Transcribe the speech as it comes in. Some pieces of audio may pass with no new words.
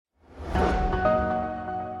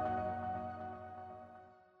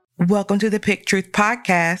Welcome to the Pick Truth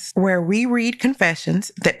Podcast, where we read confessions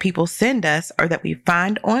that people send us or that we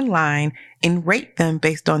find online and rate them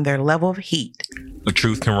based on their level of heat. The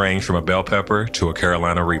truth can range from a bell pepper to a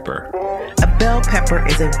Carolina Reaper. A bell pepper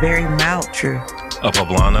is a very mild truth. A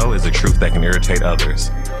poblano is a truth that can irritate others.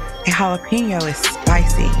 A jalapeno is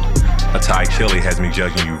spicy. A Thai chili has me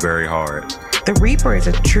judging you very hard. The Reaper is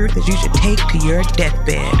a truth that you should take to your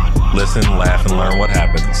deathbed. Listen, laugh, and learn what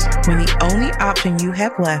happens when the only option you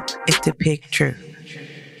have left is to pick truth.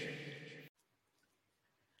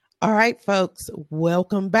 All right, folks,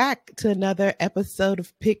 welcome back to another episode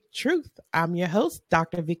of Pick Truth. I'm your host,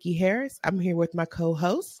 Dr. Vicki Harris. I'm here with my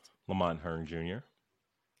co-host, Lamont Hearn Jr.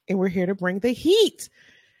 And we're here to bring the heat.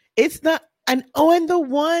 It's an On the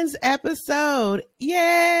Ones episode.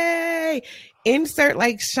 Yay! Insert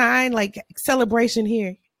shine, celebration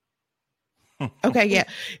here. Okay, yeah.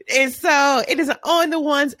 And so it is an On the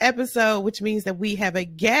Ones episode, which means that we have a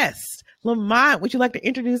guest. Lamont, would you like to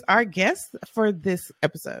introduce our guest for this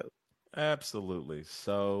episode? Absolutely.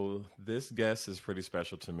 So this guest is pretty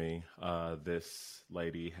special to me. This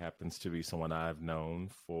lady happens to be someone I've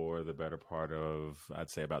known for the better part of,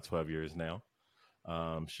 I'd say, about 12 years now.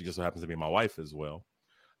 She just so happens to be my wife as well.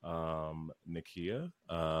 Nikia,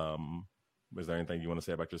 is there anything you want to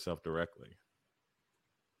say about yourself directly?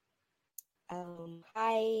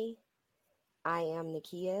 Hi, I am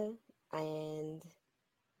Nikia, and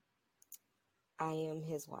I am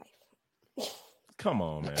his wife. Come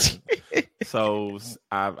on, man. So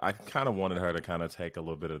I kind of wanted her to kind of take a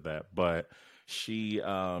little bit of that, but she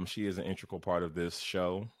is an integral part of this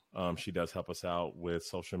show. She does help us out with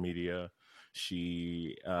social media.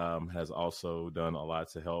 She has also done a lot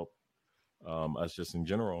to help us just in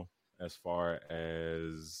general, as far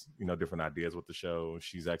as, different ideas with the show.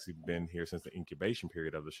 She's actually been here since the incubation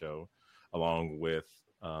period of the show, along with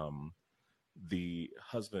the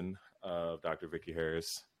husband of Dr. Vicki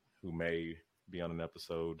Harris, who may be on an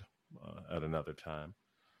episode at another time.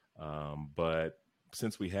 But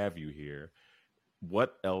since we have you here,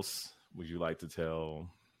 what else would you like to tell,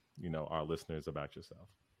 our listeners about yourself?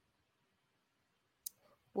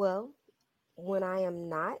 Well, when I am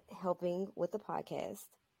not helping with the podcast,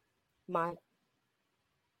 my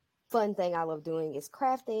fun thing I love doing is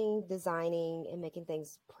crafting, designing, and making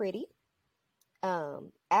things pretty.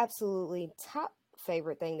 Absolutely top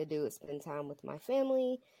favorite thing to do is spend time with my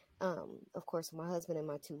family. Of course, my husband and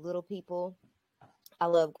my two little people. I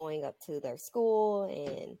love going up to their school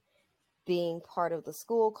and being part of the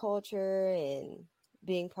school culture and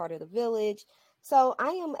being part of the village. So I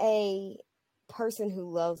am a person who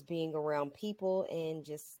loves being around people and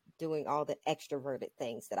just doing all the extroverted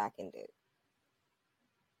things that I can do.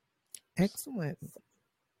 Excellent.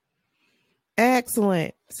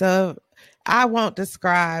 So I won't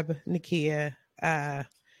describe Nikia.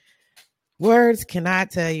 Words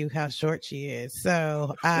cannot tell you how short she is.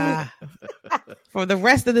 So for the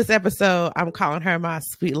rest of this episode, I'm calling her my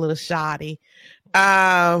sweet little shawty.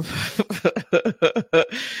 As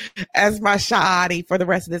my shawty for the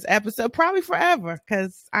rest of this episode, probably forever,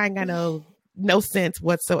 because I ain't got no sense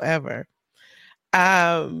whatsoever.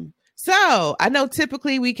 So I know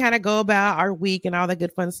typically we kind of go about our week and all that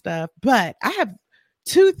good fun stuff, but I have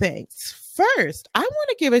two things. First, I want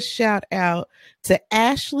to give a shout out to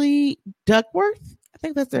Ashley Duckworth. I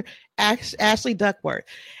think that's her, Ashley Duckworth.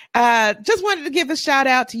 Just wanted to give a shout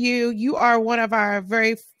out to you. You are one of our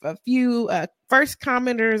very few first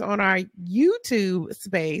commenters on our YouTube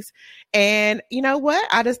space. And you know what?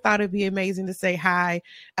 I just thought it'd be amazing to say hi.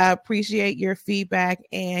 Appreciate your feedback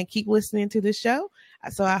and keep listening to the show.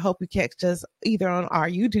 So I hope you catch us either on our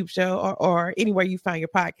YouTube show or anywhere you find your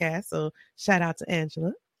podcast. So shout out to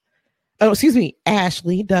Angela. Oh, excuse me,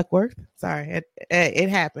 Ashley Duckworth. Sorry, it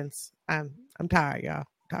happens. I'm tired, y'all.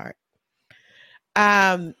 Tired.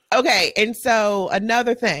 Okay, and so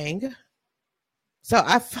another thing. So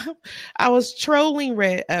I was trolling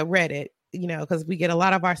Reddit, because we get a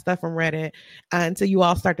lot of our stuff from Reddit until you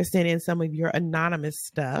all start to send in some of your anonymous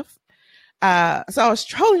stuff. So I was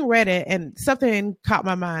trolling Reddit and something caught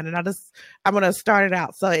my mind, and I'm gonna start it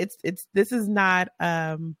out. So this is not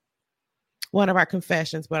one of our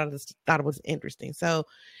confessions, but I just thought it was interesting. So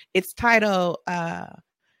it's titled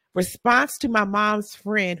Response to My Mom's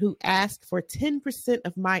Friend Who Asked for 10%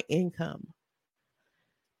 of My Income.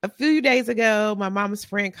 A few days ago, my mom's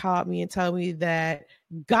friend called me and told me that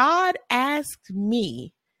God asked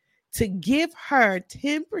me to give her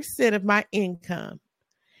 10% of my income.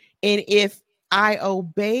 And if I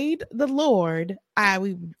obeyed the Lord, I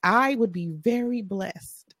would be very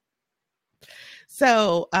blessed.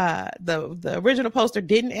 So the original poster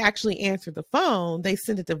didn't actually answer the phone. They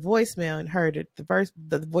sent it to voicemail and heard it the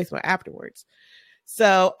voicemail afterwards.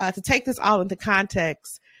 So to take this all into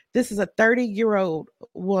context, this is a 30-year-old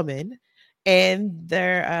woman, and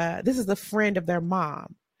this is a friend of their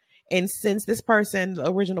mom. And since this person,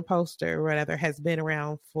 the original poster or whatever, has been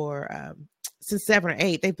around for since 7 or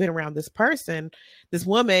 8, they've been around this person, this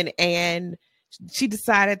woman, and she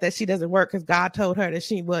decided that she doesn't work because God told her that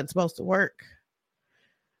she wasn't supposed to work.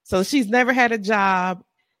 So she's never had a job.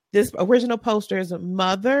 This original poster's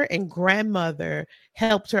mother and grandmother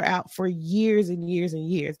helped her out for years and years and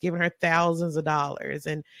years, giving her thousands of dollars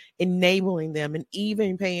and enabling them, and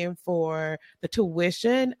even paying for the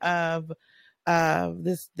tuition of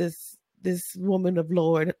this woman of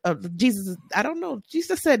Lord, of Jesus. I don't know.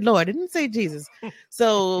 Jesus said Lord, it didn't say Jesus.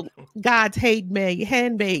 So God's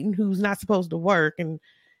handmaiden who's not supposed to work and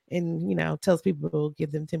tells people to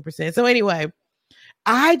give them 10%. So anyway,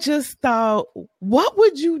 I just thought, what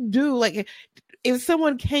would you do? Like if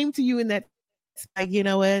someone came to you in that, like, you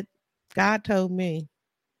know what? God told me,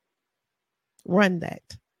 run that.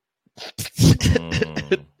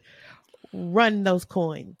 Run those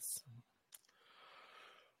coins.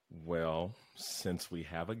 Well, since we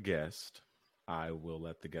have a guest, I will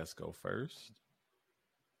let the guest go first.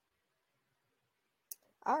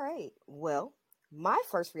 All right. Well, my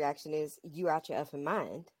first reaction is you out your effing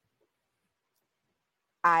mind.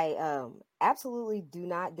 I absolutely do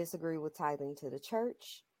not disagree with tithing to the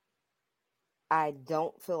church. I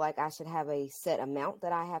don't feel like I should have a set amount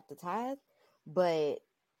that I have to tithe, but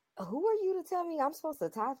who are you to tell me I'm supposed to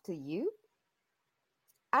tithe to you?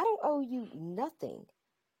 I don't owe you nothing.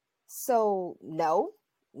 So no,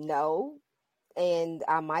 and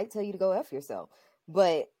I might tell you to go F yourself,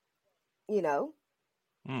 but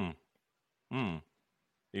Even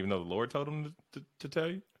though the Lord told him to tell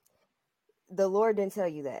you? The Lord didn't tell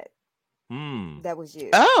you that. That was you.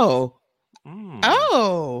 Oh.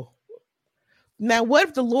 Now, what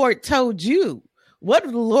if the Lord told you? What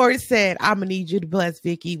if the Lord said, "I'm gonna need you to bless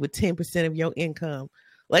Vicky with 10% of your income"?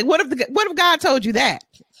 Like, what if God told you that?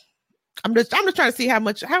 I'm just trying to see how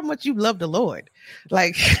much you love the Lord.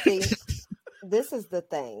 Like, see, this is the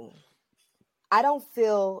thing. I don't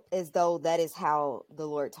feel as though that is how the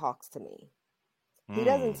Lord talks to me. He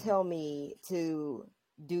doesn't tell me to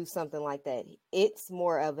do something like that. It's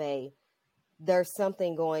more of there's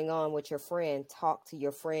something going on with your friend. Talk to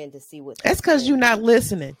your friend to see what. That's because you're not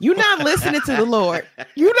listening. You're not listening to the Lord.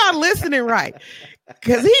 You're not listening right.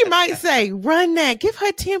 Because he might say, run that. Give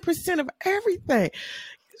her 10% of everything.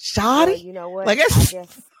 Shoddy. Well, you know what? Like,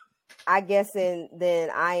 I guess then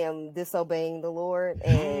I am disobeying the Lord,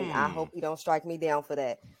 and I hope he don't strike me down for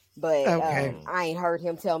that. But okay. I ain't heard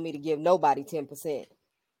him tell me to give nobody 10%.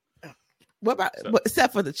 What about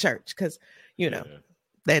except for the church? Because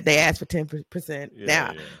that they asked for 10%.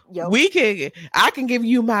 Now I can give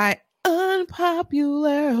you my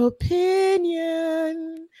unpopular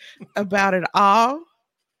opinion about it all.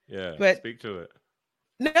 Yeah, but speak to it.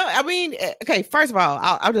 No, I mean, okay. First of all,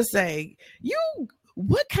 I'll just say,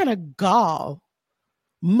 what kind of gall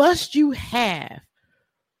must you have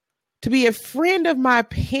to be a friend of my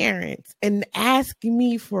parents and ask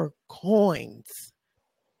me for coins?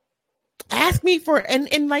 Ask me for,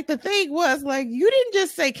 and like the thing was, like, you didn't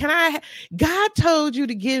just say, God told you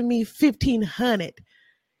to give me 1,500.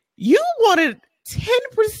 You wanted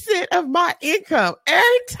 10% of my income.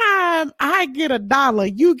 Every time I get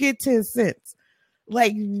 $1, you get 10 cents.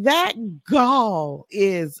 Like, that gall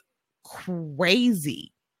is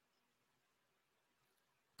crazy.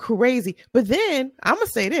 Crazy. But then I'm going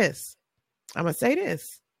to say this.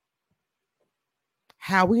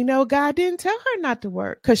 How we know God didn't tell her not to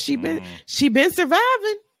work? Because she been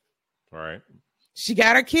surviving. Right. She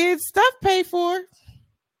got her kids' stuff paid for.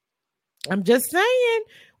 I'm just saying,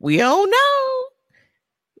 we don't know.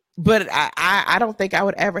 But I don't think I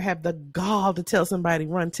would ever have the gall to tell somebody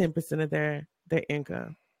run 10% of their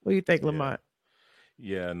income. What do you think, Lamont?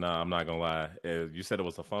 Yeah, no, I'm not gonna lie. You said it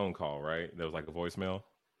was a phone call, right? There was like a voicemail.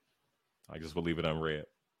 I just will leave it unread.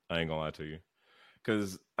 I ain't gonna lie to you.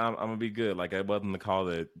 Because I'm gonna be good. Like, it wasn't the call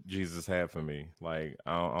that Jesus had for me. Like,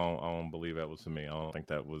 I don't believe that was for me. I don't think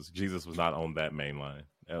that was, Jesus was not on that main line.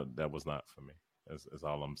 That was not for me. That's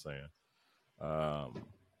all I'm saying.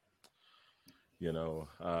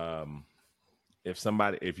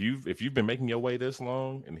 If you've been making your way this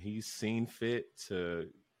long and he's seen fit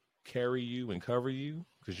to carry you and cover you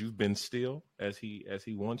because you've been still as he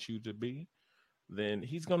wants you to be, then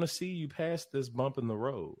he's gonna see you past this bump in the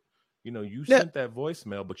road. You sent that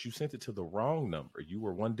voicemail, but you sent it to the wrong number. You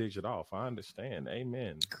were one digit off. I understand.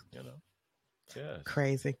 Amen. Yeah.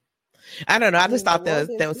 Crazy. I don't know. I mean, just thought the Lord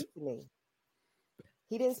that didn't was speak to me.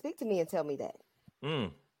 He didn't speak to me and tell me that.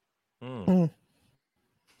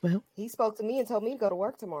 Well, he spoke to me and told me to go to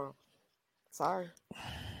work tomorrow. Sorry.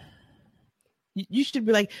 You should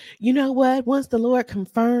be like, you know what? Once the Lord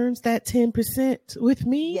confirms that 10% with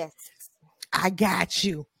me, yes, I got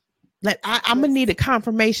you. Like I'm gonna need a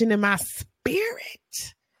confirmation in my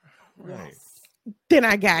spirit. Yes. Then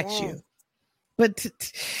I got you.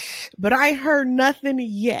 But I heard nothing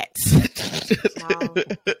yet.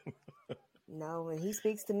 No, and he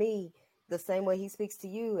speaks to me the same way he speaks to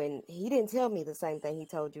you, and he didn't tell me the same thing he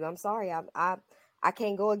told you. I'm sorry. I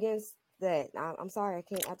can't go against that. I'm sorry. I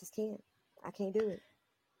can't. I just can't. I can't do it.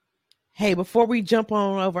 Hey, before we jump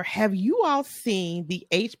on over, have you all seen the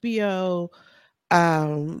HBO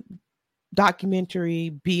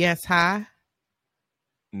documentary BS High?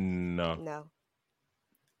 No.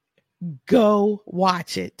 Go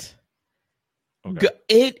watch it. Okay.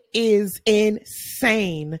 It is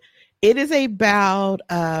insane. It is about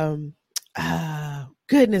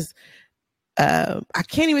goodness. I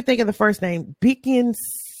can't even think of the first name. Beacon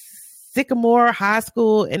Sycamore High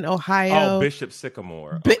School in Ohio. Oh, Bishop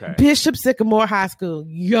Sycamore. Okay. Bishop Sycamore High School.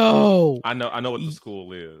 Yo. I know what the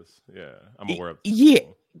school is. Yeah. I'm aware of the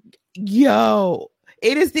school. Yo.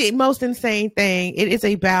 It is the most insane thing. It is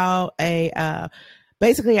about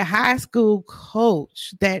basically a high school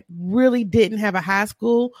coach that really didn't have a high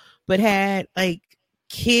school, but had like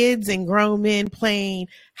kids and grown men playing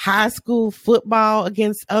high school football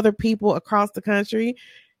against other people across the country.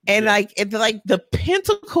 And it's like the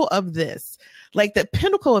pinnacle of this, like the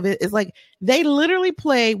pinnacle of it is like they literally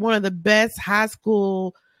play one of the best high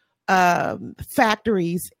school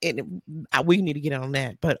factories. And we need to get on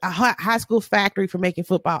that, but a high school factory for making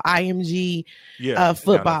football, IMG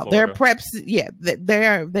football. Their preps,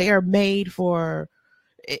 they are made for.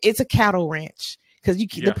 It's a cattle ranch because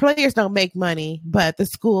the players don't make money, but the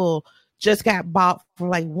school just got bought for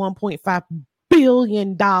like $1.5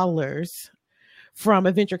 billion from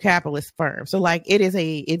a venture capitalist firm. So like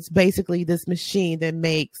it's basically this machine that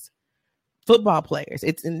makes football players.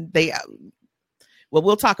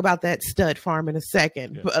 We'll talk about that stud farm in a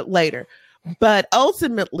second, but later. But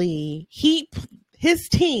ultimately, his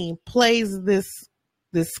team plays this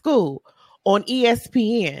school on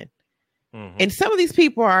ESPN. Mm-hmm. And some of these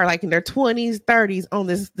people are like in their 20s, 30s on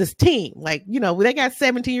this team. Like, they got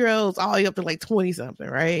 17-year-olds all the way up to like 20 something,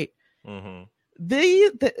 right? Mm-hmm.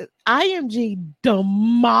 The IMG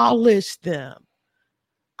demolished them.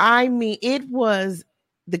 I mean, it was,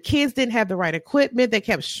 the kids didn't have the right equipment. They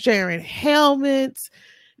kept sharing helmets.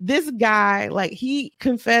 This guy, like, he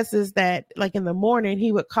confesses that like in the morning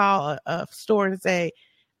he would call a store and say,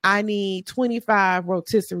 I need 25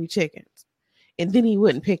 rotisserie chickens. And then he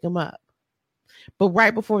wouldn't pick them up. But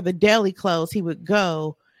right before the deli closed, he would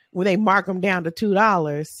go when they mark them down to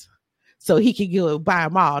 $2 so he could go buy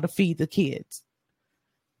them all to feed the kids.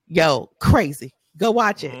 Yo, crazy. Go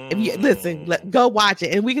watch it. If you listen, go watch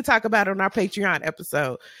it. And we can talk about it on our Patreon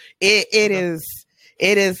episode. It is.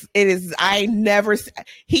 I never,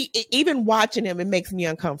 even watching him, it makes me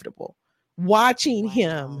uncomfortable. Watching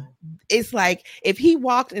him, it's like if he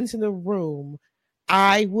walked into the room,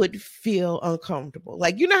 I would feel uncomfortable.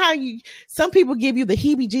 Like, you know how some people give you the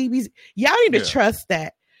heebie-jeebies? Y'all need to trust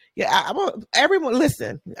that. Yeah, everyone,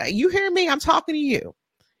 listen, you hear me? I'm talking to you.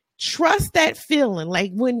 Trust that feeling.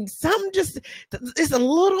 Like when some just, it's a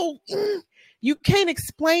little, you can't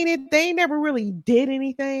explain it. They never really did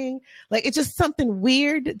anything. Like it's just something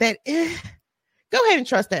weird that, go ahead and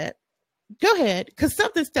trust that. Go ahead. Because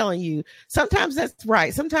something's telling you. Sometimes that's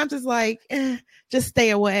right. Sometimes it's like, just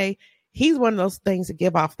stay away. He's one of those things that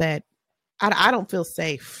give off that I don't feel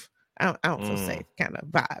safe. I don't feel safe kind of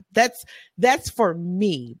vibe. That's for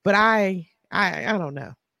me. But I don't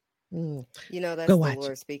know. That's the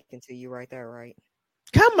Lord speaking to you right there, right?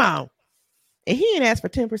 Come on. And he ain't asked for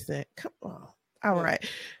 10%. Come on. All right.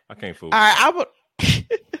 I can't fool. All right.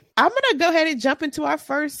 I'm gonna go ahead and jump into our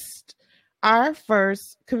first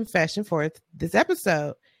confession for this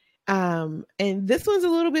episode. And this one's a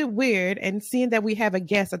little bit weird, and seeing that we have a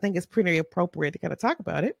guest, I think it's pretty appropriate to kind of talk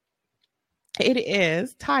about it. It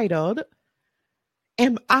is titled,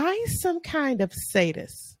 Am I Some Kind of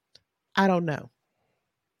Sadist? I don't know.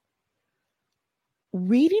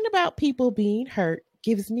 Reading about people being hurt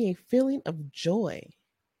gives me a feeling of joy.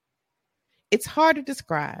 It's hard to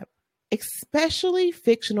describe, especially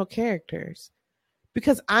fictional characters,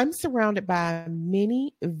 because I'm surrounded by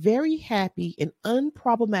many very happy and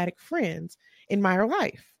unproblematic friends in my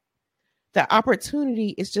life. The opportunity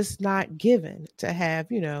is just not given to have,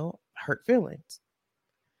 hurt feelings.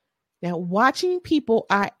 Now, watching people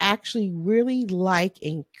I actually really like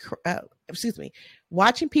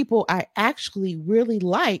watching people I actually really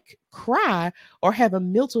like cry or have a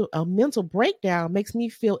mental breakdown makes me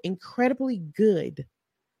feel incredibly good.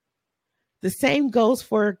 The same goes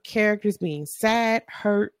for characters being sad,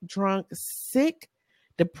 hurt, drunk, sick,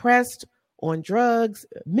 depressed, on drugs,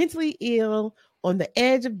 mentally ill, on the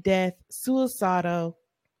edge of death, suicidal.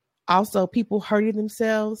 Also, people hurting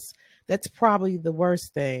themselves. That's probably the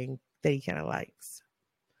worst thing that he kind of likes.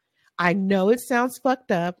 I know it sounds fucked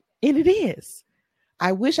up, and it is.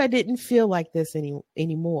 I wish I didn't feel like this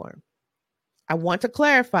anymore. I want to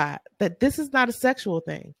clarify that this is not a sexual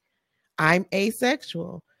thing. I'm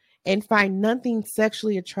asexual and find nothing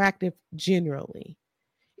sexually attractive generally.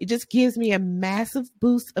 It just gives me a massive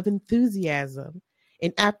boost of enthusiasm.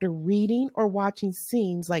 And after reading or watching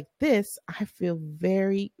scenes like this, I feel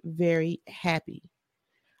very, very happy.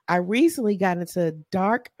 I recently got into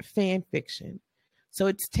dark fan fiction. So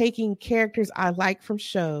it's taking characters I like from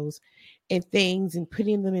shows and things and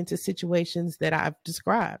putting them into situations that I've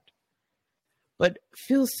described. But I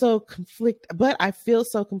feel so conflicted.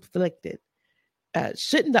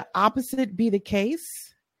 Shouldn't the opposite be the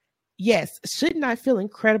case? Yes. Shouldn't I feel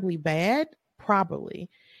incredibly bad? Probably.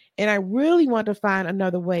 And I really want to find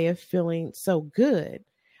another way of feeling so good.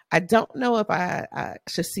 I don't know if I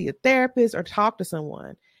should see a therapist or talk to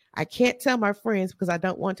someone. I can't tell my friends because I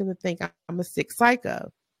don't want them to think I'm a sick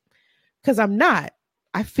psycho. Because I'm not.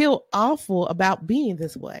 I feel awful about being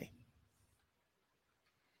this way.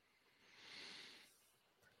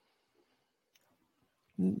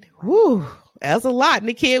 Whew, that's a lot,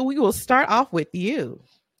 Nikia. We will start off with you.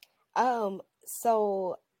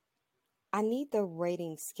 So I need the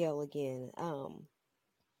rating scale again.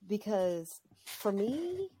 Because for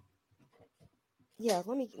me, yeah,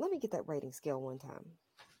 let me get that rating scale one time.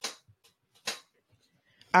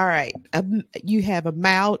 All right. You have a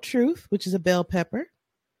mild truth, which is a bell pepper.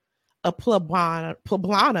 A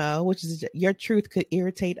poblano, which is your truth could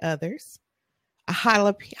irritate others. A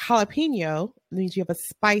jalapeno means you have a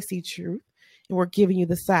spicy truth, and we're giving you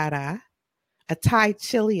the side eye. A Thai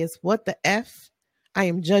chili is what the F, I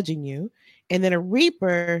am judging you. And then a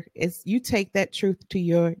reaper is you take that truth to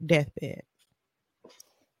your deathbed.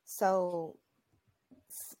 So,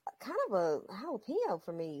 kind of a jalapeno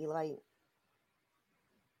for me. Like,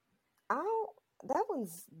 that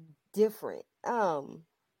one's different.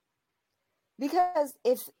 Because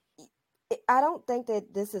I don't think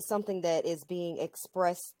that this is something that is being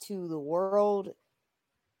expressed to the world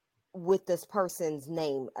with this person's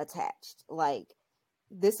name attached. Like,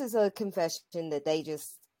 this is a confession that they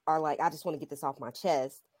just are like, I just want to get this off my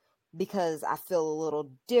chest because I feel a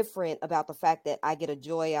little different about the fact that I get a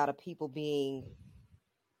joy out of people being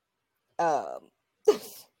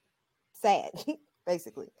sad,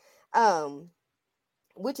 basically.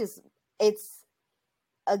 Which is, it's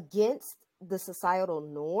against the societal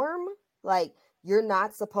norm. Like, you're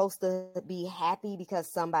not supposed to be happy because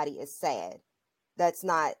somebody is sad. That's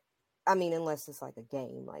not, I mean, unless it's like a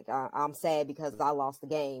game. Like, I'm sad because I lost the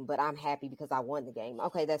game, but I'm happy because I won the game.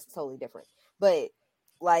 Okay, that's totally different. But,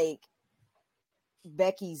 like,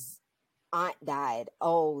 Becky's aunt died.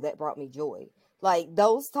 Oh, that brought me joy. Like,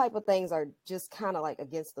 those type of things are just kind of, like,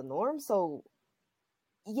 against the norm. So,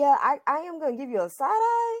 yeah, I am going to give you a side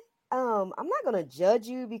eye. I'm not going to judge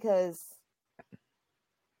you because,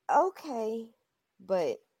 okay,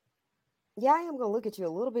 but, yeah, I am going to look at you a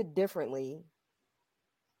little bit differently.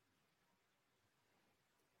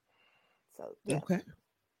 So, yeah. Okay.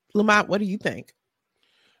 Lamont, what do you think?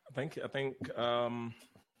 I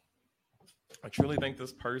truly think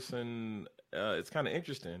this person, it's kind of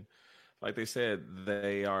interesting. Like they said,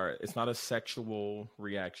 it's not a sexual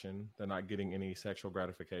reaction. They're not getting any sexual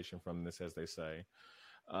gratification from this, as they say.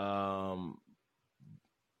 I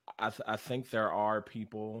think there are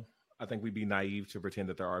people, I think we'd be naive to pretend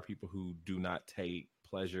that there are people who do not take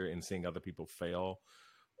pleasure in seeing other people fail,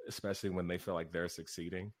 especially when they feel like they're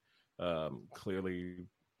succeeding. Clearly,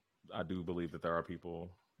 I do believe that there are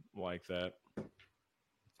people like that.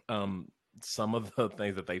 Some of the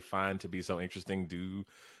things that they find to be so interesting do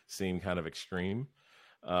seem kind of extreme.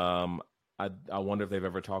 I wonder if they've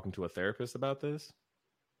ever talked to a therapist about this.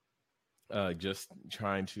 Just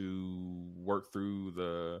trying to work through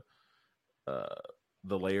the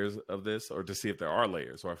layers of this, or to see if there are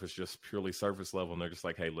layers, or if it's just purely surface level and they're just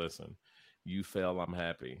like, hey, listen, you fail, I'm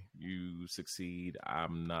happy. You succeed,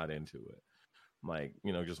 I'm not into it. Like,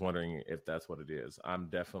 just wondering if that's what it is. I'm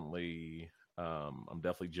definitely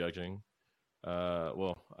judging.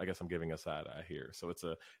 Well, I guess I'm giving a side eye here. So it's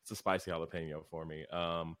a spicy jalapeno for me.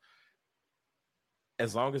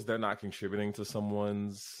 As long as they're not contributing to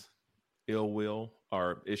someone's ill will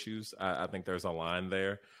or issues. I think there's a line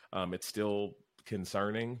there. It's still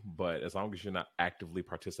concerning, but as long as you're not actively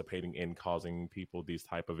participating in causing people these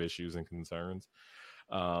type of issues and concerns,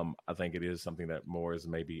 I think it is something that more is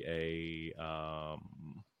maybe a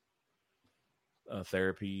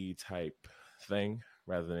therapy type thing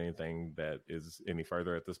rather than anything that is any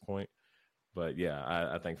further at this point. But yeah,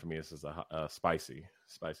 I think for me, this is a spicy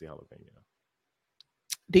jalapeno.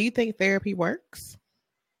 Do you think therapy works?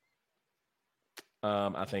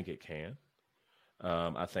 I think it can.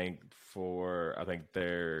 I think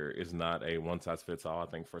there is not a one size fits all. I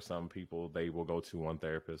think for some people, they will go to one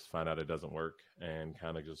therapist, find out it doesn't work, and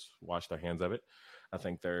kind of just wash their hands of it. I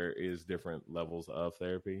think there is different levels of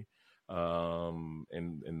therapy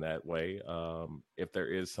in that way. If there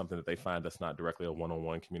is something that they find that's not directly a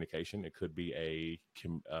one-on-one communication, it could be a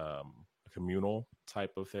communal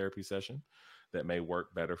type of therapy session that may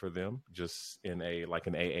work better for them, just in an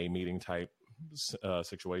AA meeting type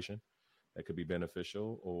situation. That could be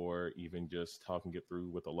beneficial, or even just talking it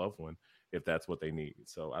through with a loved one if that's what they need.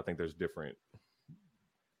 So I think there's different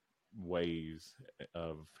ways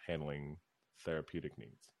of handling therapeutic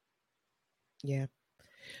needs. Yeah.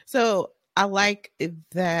 So I like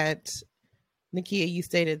that, Nakia, you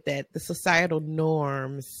stated that the societal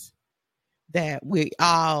norms that we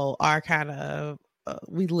all are kind of,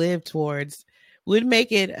 we live towards would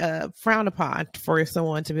make it frowned upon for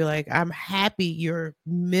someone to be like, I'm happy you're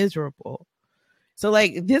miserable. So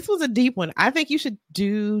like, this was a deep one. I think you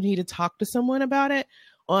need to talk to someone about it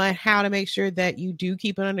on how to make sure that you do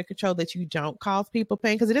keep it under control, that you don't cause people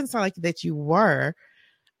pain. Cause it doesn't sound like that you were,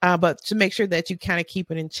 but to make sure that you kind of keep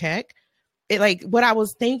it in check. It like what I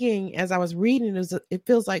was thinking as I was reading is it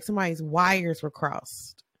feels like somebody's wires were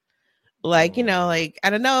crossed. Like, you know, like, I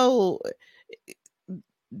don't know,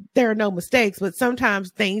 there are no mistakes, but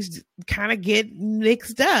sometimes things kind of get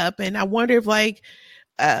mixed up. And I wonder if like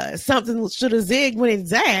something should have zigged when it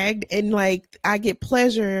zagged, and like I get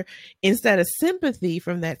pleasure instead of sympathy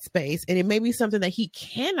from that space. And it may be something that he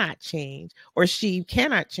cannot change or she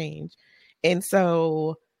cannot change. And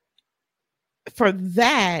so for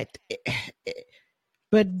that,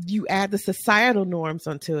 but you add the societal norms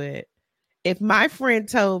onto it. If my friend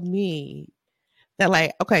told me that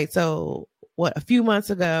like, okay, so a few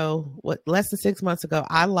months ago, less than 6 months ago,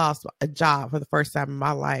 I lost a job for the first time in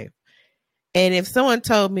my life. And if someone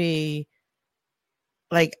told me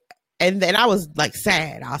like, and then I was like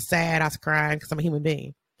sad, I was crying because I'm a human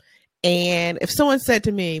being. And if someone said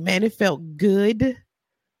to me, man, it felt good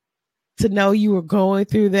to know you were going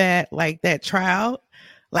through that, like that trial,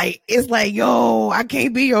 like, it's like, yo, I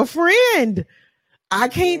can't be your friend. I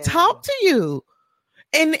can't talk to you.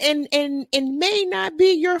 And may not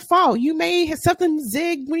be your fault. You may have something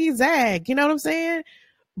zig when you zag, you know what I'm saying?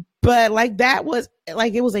 But like that was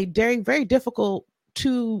like, it was a very, very difficult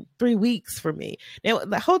 2-3 weeks for me. Now,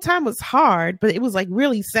 the whole time was hard, but it was like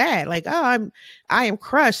really sad. Like, oh, I am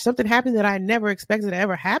crushed. Something happened that I never expected to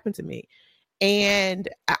ever happen to me. And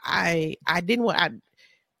I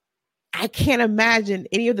can't imagine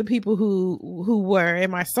any of the people who were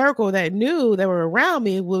in my circle that were around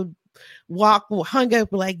me would hung up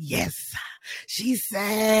like, yes, she's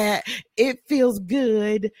sad. It feels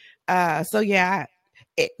good. So yeah,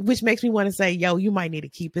 which makes me want to say, yo, you might need to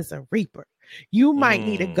keep this a reaper. You might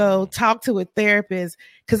need to go talk to a therapist,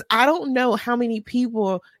 because I don't know how many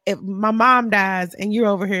people, if my mom dies and you're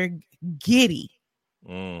over here giddy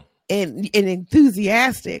and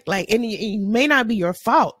enthusiastic, like, and it may not be your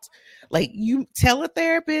fault. Like, you tell a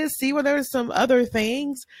therapist, see whether there's some other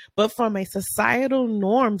things, but from a societal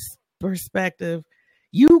norms perspective,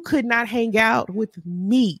 you could not hang out with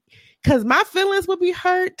me because my feelings would be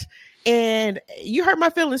hurt. And you hurt my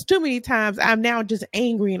feelings too many times. I'm now just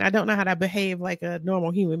angry and I don't know how to behave like a normal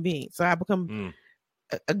human being. So I become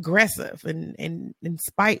aggressive and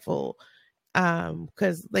spiteful.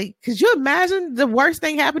 Cause you imagine the worst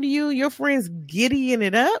thing happened to you, your friends giddying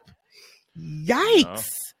it up. Yikes.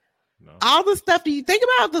 No. All the stuff that you think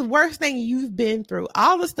about, the worst thing you've been through,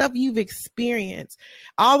 all the stuff you've experienced,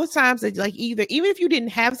 all the times that like even if you didn't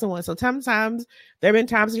have someone. So sometimes there have been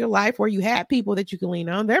times in your life where you had people that you can lean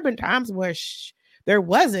on. There have been times where there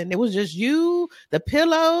wasn't. It was just you, the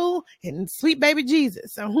pillow, and sweet baby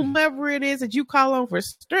Jesus, or whomever it is that you call on for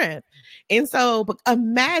strength. And so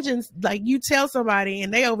imagine like you tell somebody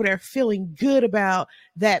and they over there feeling good about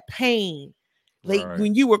that pain. Like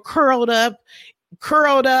when you were curled up,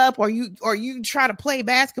 or you try to play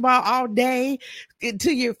basketball all day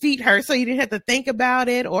until your feet hurt so you didn't have to think about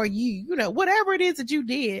it, or you know, whatever it is that you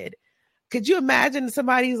did. Could you imagine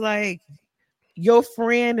somebody's like your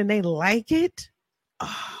friend and they like it?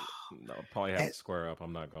 Oh, They'll probably have to square up.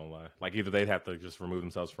 I'm not gonna lie. Like either they'd have to just remove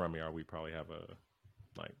themselves from me, or we probably have a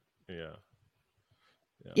like, yeah.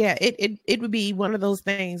 It would be one of those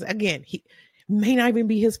things. Again, he may not even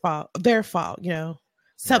be his fault, their fault. You know,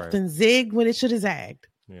 something zigged when it should have zagged.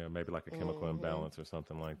 Yeah, maybe like a chemical imbalance or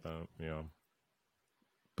something like that. Yeah.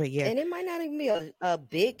 But yeah, and it might not even be a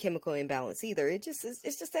big chemical imbalance either. It's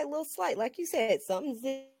just that little slight, like you said, something's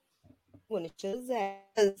when it shows that.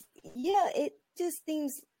 Yeah, it just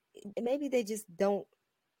seems maybe they just don't.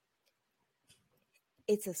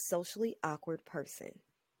 It's a socially awkward person.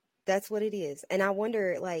 That's what it is, and I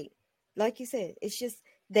wonder, like you said, it's just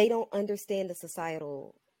they don't understand the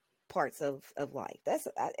societal parts of life. That's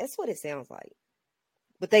what it sounds like.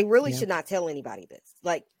 But they really should not tell anybody this.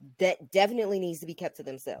 Like, that definitely needs to be kept to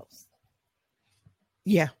themselves.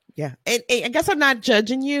 Yeah. And I guess I'm not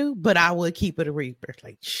judging you, but I would keep it a Reaper.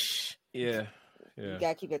 Like, shh. Yeah. You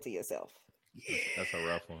gotta keep it to yourself. Yeah. That's a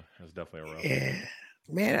rough one. That's definitely a rough one.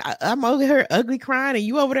 Man, I'm over here ugly crying and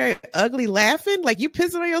you over there ugly laughing. Like, you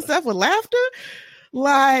pissing on yourself with laughter.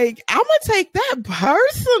 Like, I'm gonna take that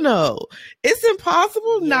personal. It's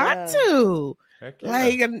impossible not to.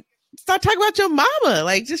 Like, start talking about your mama.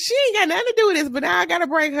 Like, just she ain't got nothing to do with this, but now I gotta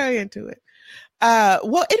bring her into it.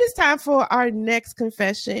 Well, it is time for our next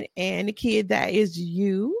confession, and the kid, that is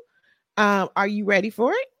you. Are you ready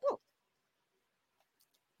for it?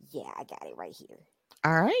 Yeah, I got it right here.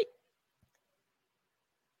 All right.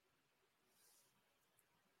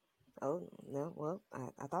 Oh no, well,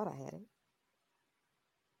 I thought I had it.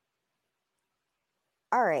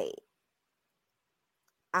 All right.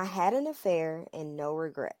 I had an affair and no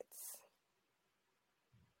regrets.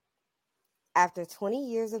 After 20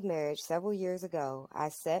 years of marriage several years ago, I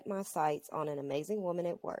set my sights on an amazing woman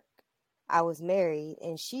at work. I was married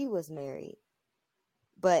and she was married,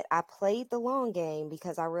 but I played the long game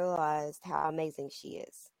because I realized how amazing she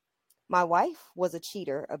is. My wife was a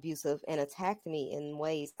cheater, abusive, and attacked me in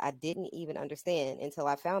ways I didn't even understand until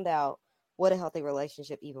I found out what a healthy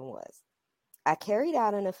relationship even was. I carried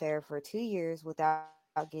out an affair for 2 years without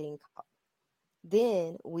getting caught.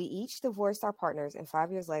 Then we each divorced our partners, and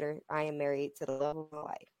 5 years later, I am married to the love of my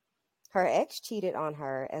life. Her ex cheated on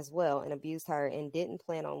her as well and abused her and didn't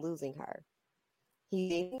plan on losing her. He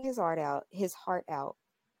gave his heart out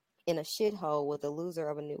in a shithole with a loser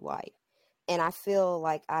of a new wife. And I feel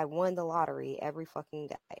like I won the lottery every fucking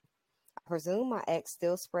day. I presume my ex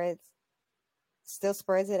still spreads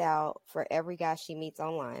it out for every guy she meets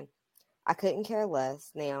online. I couldn't care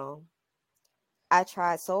less now. I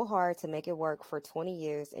tried so hard to make it work for 20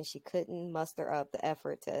 years, and she couldn't muster up the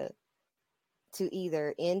effort to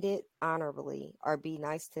either end it honorably or be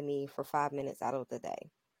nice to me for 5 minutes out of the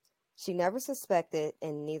day. She never suspected,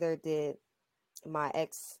 and neither did my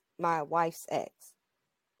wife's ex.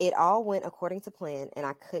 It all went according to plan, and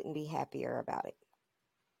I couldn't be happier about it.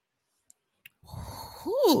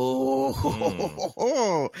 Ooh.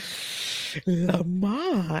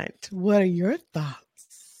 Lamont, what are your thoughts?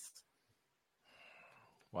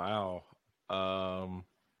 Wow. Wow.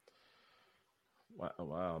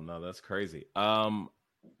 No, that's crazy. My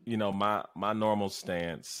normal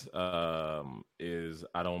stance is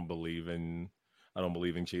I don't believe in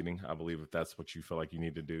cheating. I believe if that's what you feel like you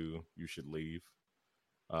need to do, you should leave.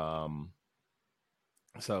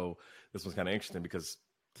 So this was kind of interesting because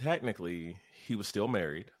technically he was still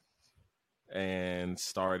married and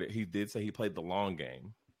he did say he played the long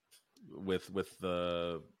game with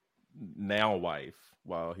the now wife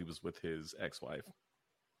while he was with his ex-wife.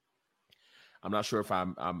 I'm not sure if I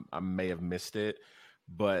may have missed it,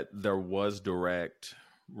 but there was direct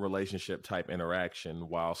relationship type interaction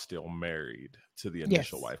while still married to the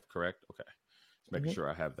initial wife, correct? Okay. Just making sure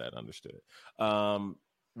I have that understood.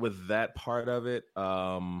 With that part of it,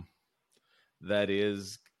 that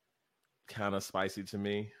is kind of spicy to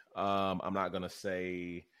me. I'm not going to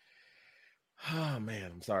say, oh man,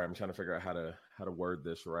 I'm sorry. I'm trying to figure out how to word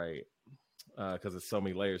this right. Because there's so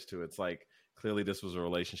many layers to it. It's like clearly this was a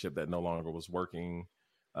relationship that no longer was working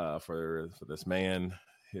for this man.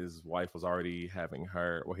 His wife was already having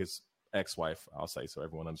his ex-wife, I'll say, so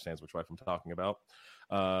everyone understands which wife I'm talking about,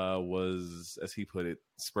 was, as he put it,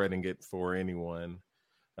 spreading it for anyone,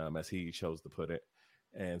 as he chose to put it.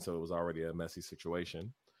 And so it was already a messy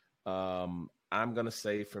situation. I'm going to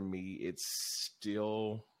say for me, it's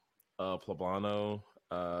still Poblano.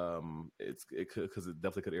 Because it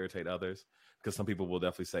definitely could irritate others, because some people will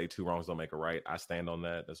definitely say 2 wrongs don't make a right. I stand on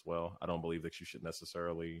that as well. I don't believe that you should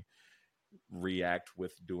necessarily react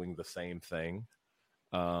with doing the same thing.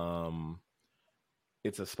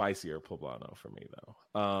 it's a spicier poblano for me, though.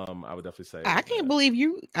 I would definitely say I can't believe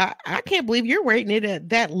you. I can't believe you're rating it at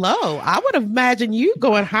that low. I would have imagined you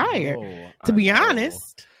going higher. To be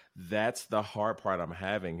honest, that's the hard part I'm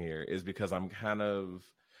having here, is because I'm kind of,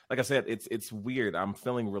 like I said, it's weird. I'm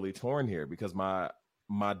feeling really torn here because my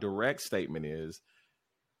direct statement is,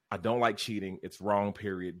 I don't like cheating. It's wrong,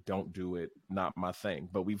 period. Don't do it. Not my thing.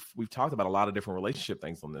 But we've talked about a lot of different relationship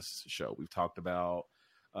things on this show. We've talked about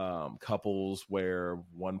couples where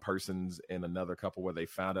one person's in another couple where they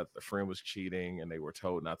found out the friend was cheating and they were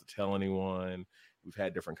told not to tell anyone. We've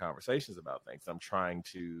had different conversations about things. I'm trying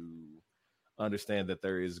to understand that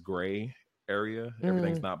there is gray area.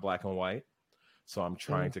 Everything's not black and white. So I'm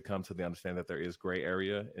trying to come to the understand that there is gray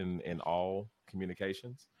area in all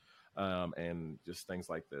communications. And just things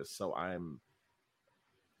like this. So I'm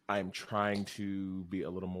trying to be a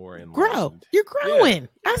little more enlightened. Grow. You're growing.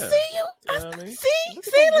 Yeah. I see you.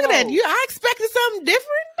 See, look at that. I expected something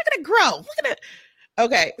different. Look at it grow. Look at it.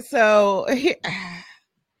 Okay, so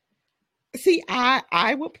see,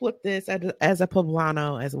 I would put this as a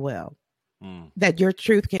poblano as well. That your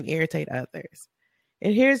truth can irritate others.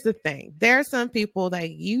 And here's the thing: there are some people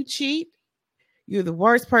that you cheat. You're the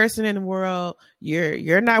worst person in the world.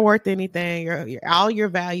 You're not worth anything. All your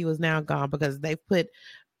value is now gone because they put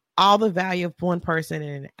all the value of one person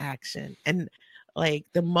in action. And like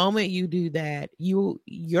the moment you do that,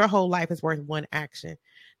 your whole life is worth one action.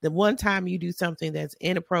 The one time you do something that's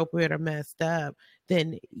inappropriate or messed up,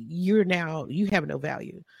 then you have no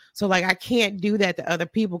value. So like I can't do that to other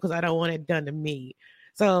people because I don't want it done to me.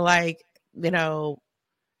 So like,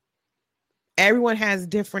 everyone has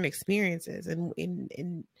different experiences and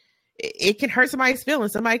it can hurt somebody's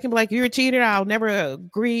feelings. Somebody can be like, you're a cheater. I'll never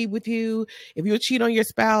agree with you. If you'll cheat on your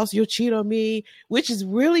spouse, you'll cheat on me, which is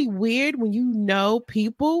really weird when you know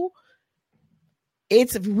people.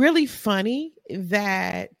 It's really funny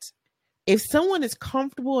that if someone is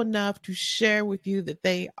comfortable enough to share with you that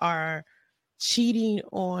they are cheating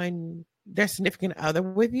on their significant other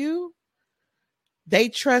with you, they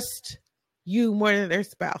trust you more than their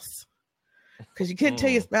spouse. Because you couldn't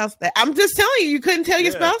tell your spouse that. I'm just telling you couldn't tell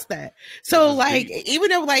your spouse that. So like,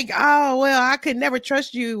 even though like, oh, well, I could never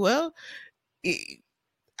trust you. Well,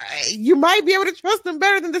 you might be able to trust them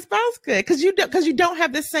better than the spouse could. Because you don't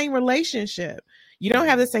have the same relationship. You don't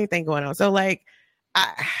have the same thing going on. So like,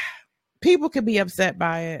 people could be upset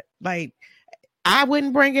by it. Like, I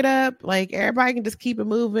wouldn't bring it up. Like, everybody can just keep it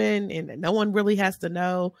moving and no one really has to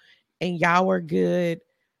know. And y'all were good.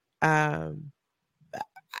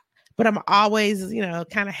 But I'm always,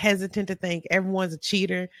 kind of hesitant to think everyone's a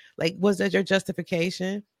cheater. Like, was that your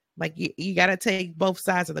justification? Like, you got to take both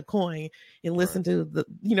sides of the coin and listen to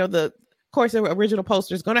of course, the original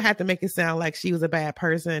poster is going to have to make it sound like she was a bad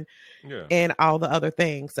person and all the other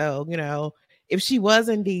things. So, if she was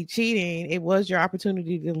indeed cheating, it was your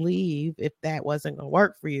opportunity to leave if that wasn't going to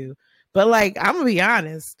work for you. But like, I'm going to be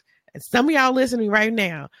honest, and some of y'all listening right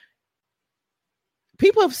now,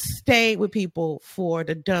 people have stayed with people for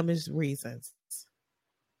the dumbest reasons.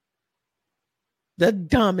 The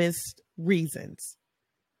dumbest reasons.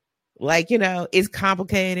 Like, it's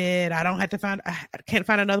complicated. I can't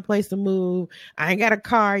find another place to move. I ain't got a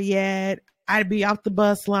car yet. I'd be off the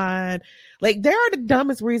bus line. Like, there are the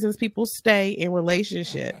dumbest reasons people stay in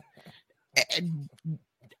relationship.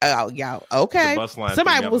 Oh, y'all, okay. The bus line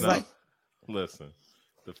somebody was like, listen,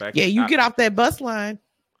 the fact you get off that bus line.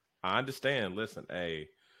 I understand. Listen, hey,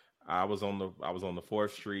 I was on the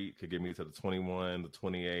 4th Street to get me to the 21, the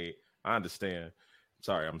 28. I understand.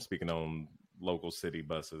 Sorry, I'm speaking on local city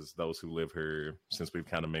buses. Those who live here, since we've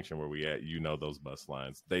kind of mentioned where we at, those bus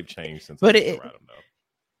lines. They've changed since I used to ride them, though.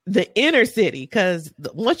 The inner city, because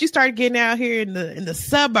once you start getting out here in the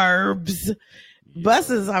suburbs,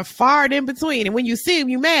 buses are far in between. And when you see them,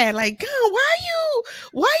 you mad. Like, God, why are you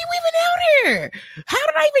even out here? How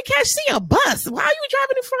did I even see a bus? Why are you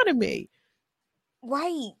driving in front of me?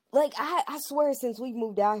 Right. Like, I swear, since we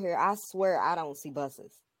moved out here, I swear I don't see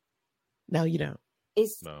buses. No, you don't.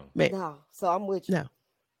 No. So I'm with you. No.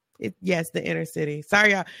 Yes, the inner city.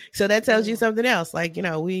 Sorry, y'all. So that tells you something else. Like,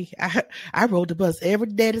 I rode the bus every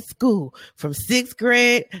day to school from 6th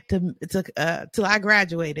grade till I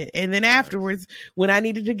graduated. And then afterwards, when I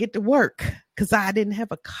needed to get to work, because I didn't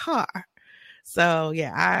have a car. So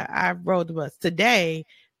yeah, I rode the bus. Today,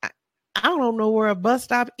 I don't know where a bus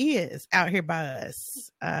stop is out here by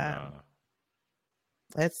us.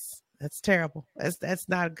 That's terrible. That's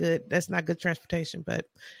not good. That's not good transportation. But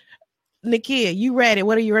Nakia, you read it.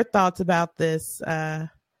 What are your thoughts about this?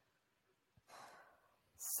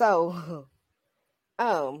 So,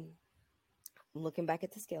 I'm looking back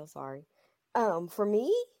at the scale. Sorry. For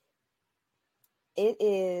me, it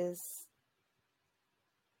is,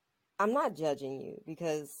 I'm not judging you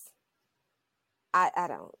because I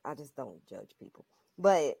just don't judge people.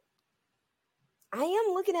 But I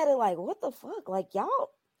am looking at it like, what the fuck? Like y'all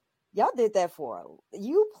did that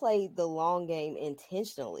you played the long game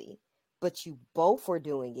intentionally, but you both were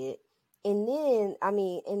doing it. And then, I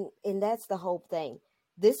mean, and that's the whole thing.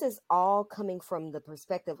 This is all coming from the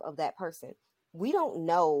perspective of that person. We don't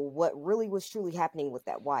know what really was truly happening with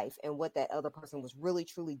that wife and what that other person was really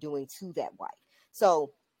truly doing to that wife.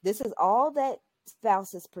 So this is all that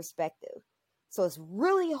spouse's perspective. So it's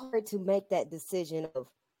really hard to make that decision of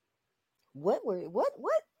what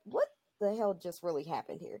the hell just really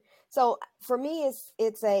happened here. So for me,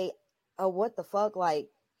 it's a what the fuck, like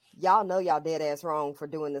y'all know y'all dead ass wrong for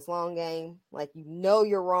doing this long game. Like, you know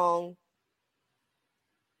you're wrong.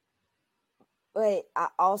 But I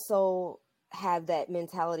also have that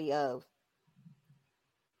mentality of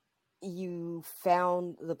you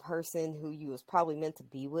found the person who you was probably meant to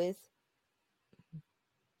be with,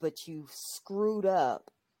 but you screwed up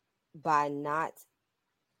by not,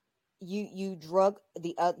 you drug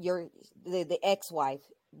the ex-wife.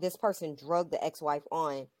 This person drugged the ex-wife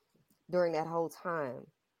on during that whole time,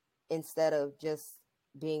 instead of just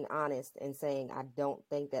being honest and saying, I don't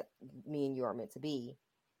think that me and you are meant to be,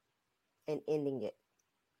 and ending it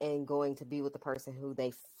and going to be with the person who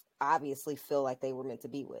they obviously feel like they were meant to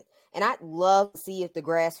be with. And I'd love to see if the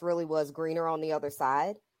grass really was greener on the other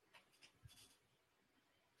side.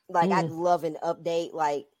 Like, I'd love an update.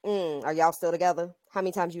 Like, are y'all still together? How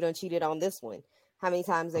many times you done cheated on this one? How many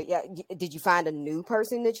times did you find a new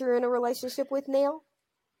person that you're in a relationship with now?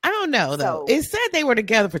 I don't know, though. It said they were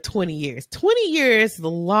together for 20 years. 20 years is a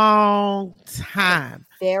long time.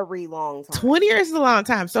 Very long time. 20 years is a long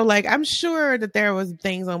time. So, like, I'm sure that there was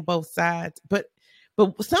things on both sides. But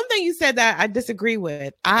something you said that I disagree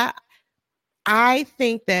with. I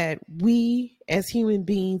think that we as human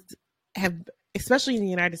beings have, especially in the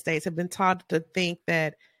United States, have been taught to think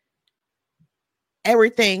that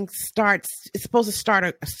everything it's supposed to start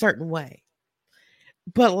a certain way.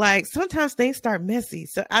 But like sometimes things start messy.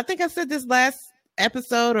 So I think I said this last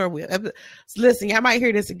episode, listen, I might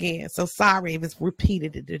hear this again. So sorry if it's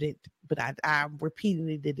repeated, but I'm repeating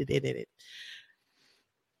it.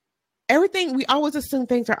 Everything, we always assume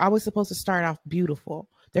things are always supposed to start off beautiful.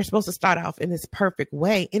 They're supposed to start off in this perfect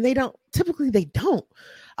way. And they don't.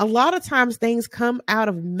 A lot of times things come out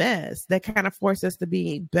of mess that kind of force us to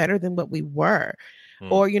be better than what we were.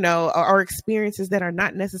 Or, or experiences that are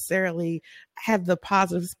not necessarily have the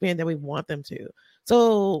positive spin that we want them to.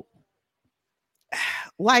 So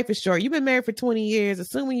life is short. You've been married for 20 years.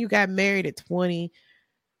 Assuming you got married at 20,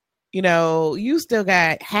 you still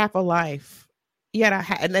got half a life.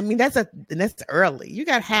 That's early. You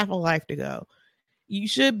got half a life to go. You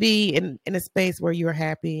should be in a space where you're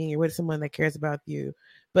happy and you're with someone that cares about you.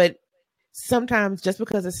 But sometimes just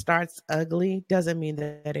because it starts ugly doesn't mean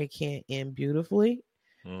that it can't end beautifully.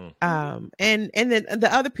 And then the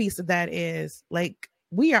other piece of that is, like,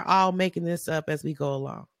 we are all making this up as we go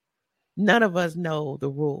along. None of us know the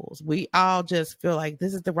rules. We all just feel like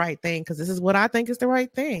this is the right thing because this is what I think is the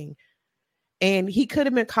right thing. And he could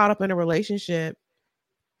have been caught up in a relationship.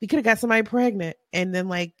 He could have got somebody pregnant, and then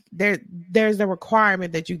like there's a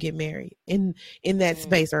requirement that you get married in that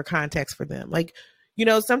space or context for them. Like,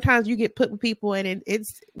 sometimes you get put with people, and if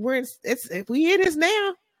we in this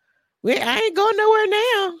now. I ain't going nowhere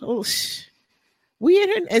now. We in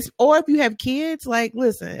here, or if you have kids, like,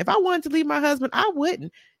 listen, if I wanted to leave my husband, I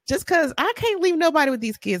wouldn't. Just because I can't leave nobody with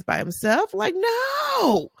these kids by himself. Like,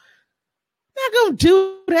 no, I'm not gonna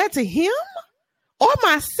do that to him or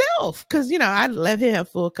myself. Because I let him have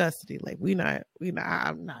full custody. Like,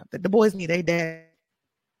 I'm not. The boys need their dad.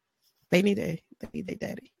 They need their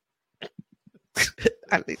daddy.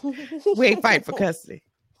 We ain't fighting for custody.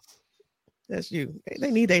 That's you.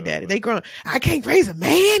 They need their daddy. They grown. I can't raise a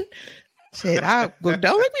man. Shit, don't make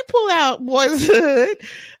me pull out boyhood.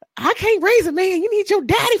 I can't raise a man. You need your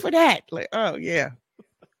daddy for that. Like, oh yeah.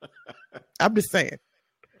 I'm just saying.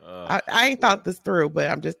 I ain't thought this through, but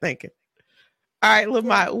I'm just thinking. All right,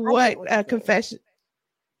 Lamont, what confession?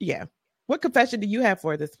 Yeah. What confession do you have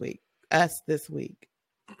for this week? Us this week.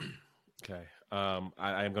 Okay. I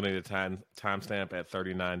am going to need a timestamp at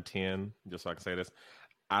 39:10, just so I can say this.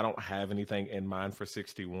 I don't have anything in mind for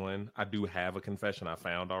 61. I do have a confession I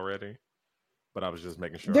found already, but I was just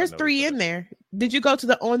making sure. There's 3 in there. Did you go to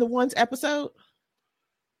the On the Ones episode?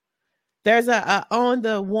 There's a On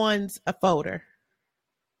the Ones a folder.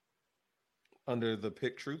 Under the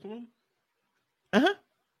Pick Truth one? Uh-huh.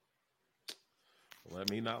 Let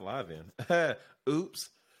me not lie then. Oops.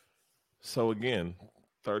 So again,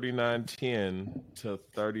 39.10 to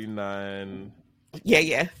 39.50.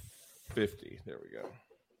 Yeah. There we go.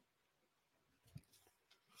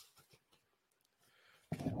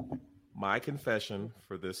 My confession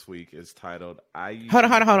for this week is titled Hold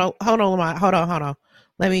on.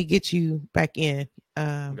 Let me get you back in.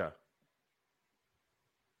 Go.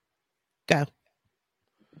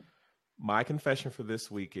 My confession for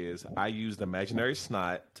this week is I used imaginary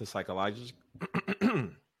snot to psychologically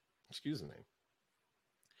excuse me.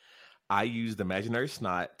 I used imaginary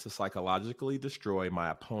snot to psychologically destroy my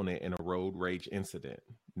opponent in a road rage incident.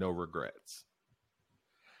 No regrets.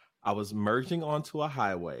 I was merging onto a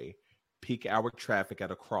highway, peak hour traffic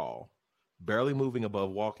at a crawl, barely moving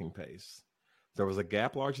above walking pace. There was a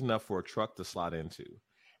gap large enough for a truck to slide into.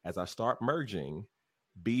 As I start merging,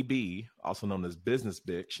 BB, also known as Business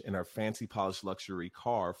Bitch, in her fancy polished luxury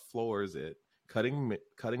car floors it, cutting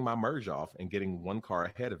my merge off and getting one car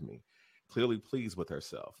ahead of me, clearly pleased with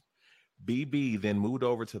herself. BB then moved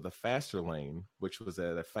over to the faster lane, which was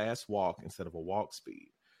at a fast walk instead of a walk speed.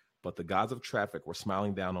 But the gods of traffic were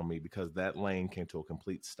smiling down on me because that lane came to a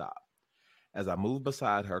complete stop. As I moved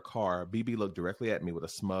beside her car, BB looked directly at me with a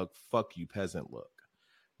smug, fuck you, peasant look.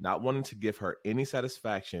 Not wanting to give her any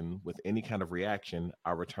satisfaction with any kind of reaction,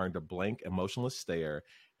 I returned a blank, emotionless stare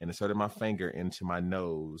and inserted my finger into my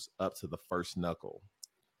nose up to the first knuckle.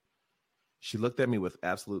 She looked at me with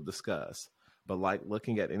absolute disgust, but like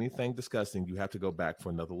looking at anything disgusting, you have to go back for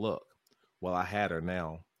another look. Well, I had her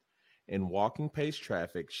now. In walking pace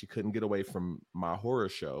traffic, she couldn't get away from my horror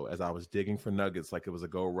show as I was digging for nuggets like it was a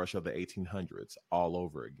gold rush of the 1800s all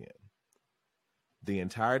over again. The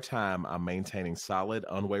entire time, I'm maintaining solid,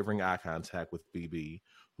 unwavering eye contact with BB,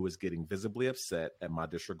 who is getting visibly upset at my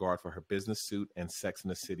disregard for her business suit and Sex in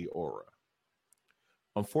the City aura.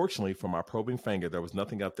 Unfortunately, for my probing finger, there was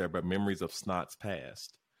nothing up there but memories of snots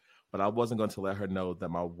past. But I wasn't going to let her know that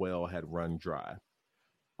my well had run dry.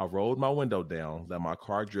 I rolled my window down, let my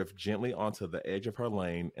car drift gently onto the edge of her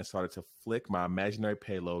lane, and started to flick my imaginary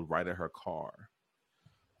payload right at her car.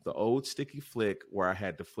 The old sticky flick where I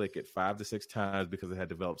had to flick it 5 to 6 times because I had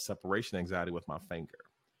developed separation anxiety with my finger.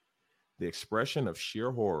 The expression of sheer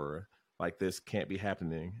horror, like this can't be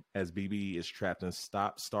happening, as BB is trapped in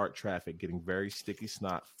stop-start traffic getting very sticky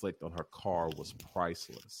snot flicked on her car, was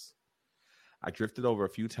priceless. I drifted over a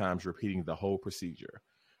few times, repeating the whole procedure.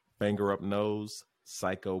 Finger up nose,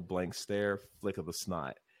 psycho blank stare, flick of the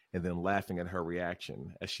snot, and then laughing at her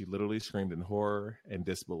reaction as she literally screamed in horror and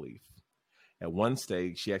disbelief. At one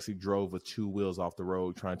stage, she actually drove with 2 wheels off the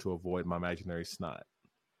road trying to avoid my imaginary snot.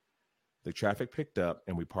 The traffic picked up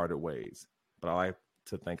and we parted ways, but I like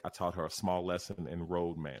to think I taught her a small lesson in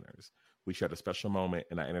road manners. We shared a special moment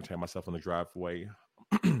and I entertained myself on the driveway.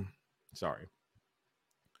 Sorry.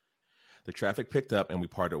 The traffic picked up and we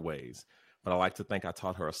parted ways, but I like to think I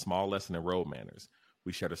taught her a small lesson in road manners.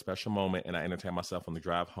 We shared a special moment and I entertained myself on the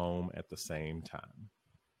drive home at the same time.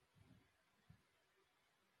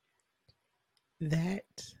 That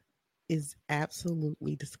is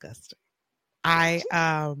absolutely disgusting. I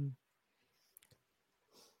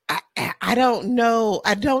don't know.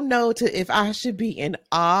 I don't know if I should be in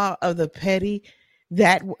awe of the petty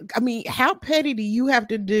that, I mean, how petty do you have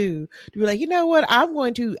to do to be like, you know what? I'm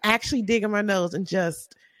going to actually dig in my nose and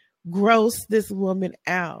just gross this woman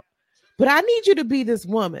out. But I need you to be this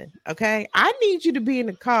woman, okay? I need you to be in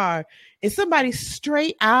the car and somebody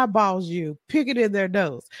straight eyeballs you, pick it in their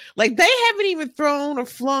nose. Like they haven't even thrown or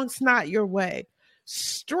flung snot your way.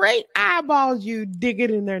 Straight eyeballs you, dig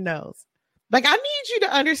it in their nose. Like I need you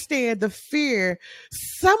to understand the fear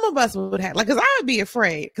some of us would have. Like, because I would be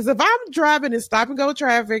afraid. Because if I'm driving in stop and go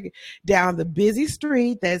traffic down the busy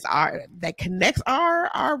street that connects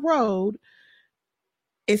our road,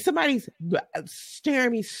 and somebody's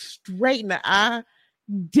staring me straight in the eye,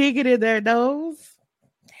 digging in their nose,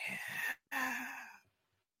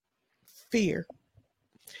 fear.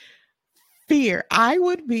 I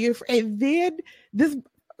would be afraid. And then this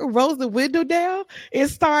rolls the window down and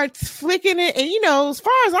starts flicking it. And, you know, as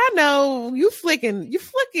far as I know, you're flicking your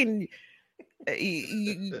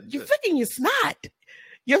snot.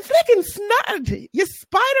 You're flicking snot. You're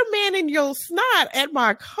Spider-Man in your snot at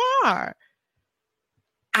my car.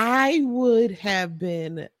 I would have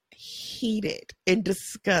been heated and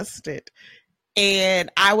disgusted. And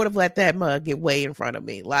I would have let that mug get way in front of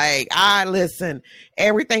me. Like, listen,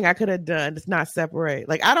 everything I could have done does not separate.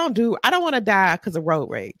 Like, I don't want to die because of road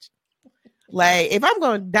rage. Like, if I'm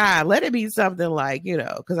going to die, let it be something like, you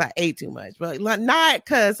know, because I ate too much. But not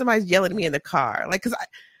because somebody's yelling at me in the car. Like, because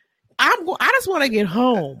I just want to get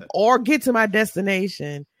home or get to my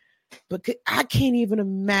destination. But I can't even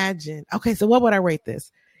imagine. Okay, so what would I rate this?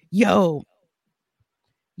 Yo,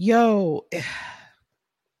 Yo, it's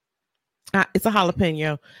a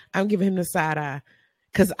jalapeno. I'm giving him the side eye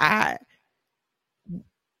because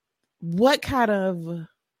what kind of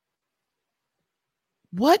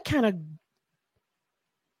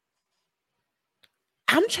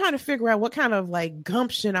I'm trying to figure out what kind of like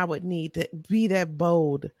gumption I would need to be that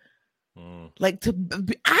bold. Like I'm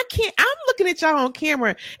looking at y'all on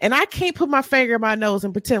camera and I can't put my finger in my nose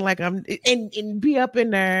and pretend like I'm and be up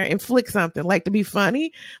in there and flick something like to be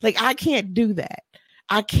funny. Like I can't do that.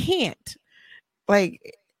 I can't.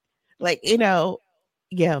 Like, that's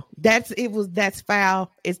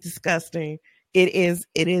foul. It's disgusting.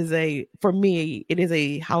 For me, it is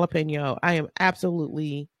a jalapeno. I am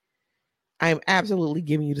absolutely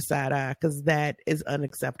giving you the side eye because that is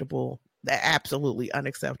unacceptable. That absolutely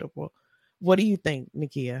unacceptable. What do you think,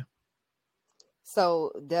 Nakia?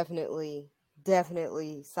 So definitely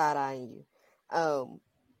side eyeing you.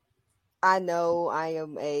 I know I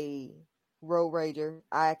am a road rager.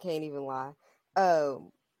 I can't even lie.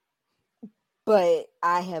 But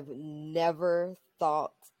I have never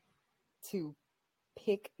thought to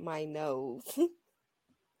pick my nose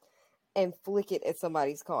and flick it at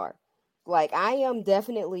somebody's car. Like I am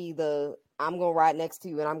definitely I'm going to ride next to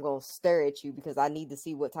you and I'm going to stare at you because I need to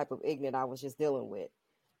see what type of ignorant I was just dealing with.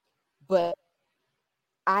 But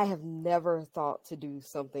I have never thought to do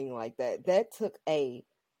something like that. That took a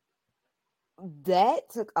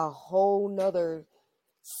whole nother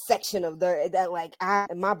section of that. Like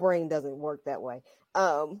my brain doesn't work that way.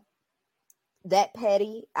 That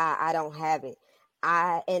petty, I don't have it.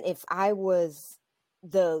 And if I was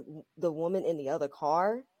the woman in the other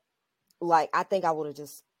car, like I think I would have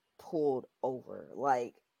just pulled over,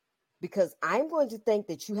 like, because I'm going to think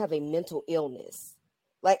that you have a mental illness.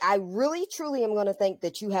 Like I really truly am going to think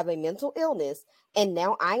that you have a mental illness, and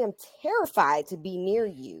now I am terrified to be near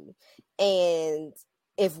you. And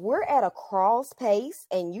if we're at a cross pace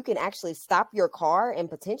and you can actually stop your car and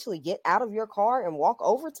potentially get out of your car and walk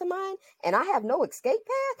over to mine, and I have no escape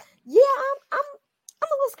path, yeah, I'm a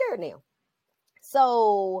little scared now.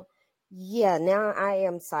 So yeah, now I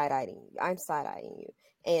am side-eyeing you. I'm side-eyeing you.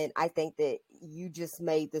 And I think that you just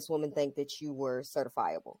made this woman think that you were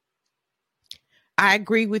certifiable. I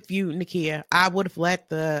agree with you, Nakia. I would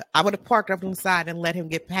have parked up on the side and let him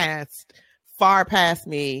get far past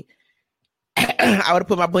me. I would have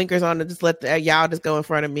put my blinkers on and just let y'all just go in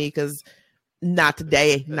front of me because not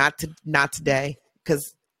today. Not today.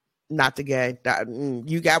 Because not today.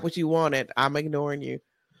 You got what you wanted. I'm ignoring you.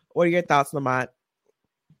 What are your thoughts, Lamont?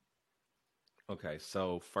 Okay,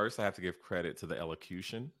 so first I have to give credit to the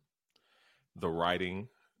elocution. The writing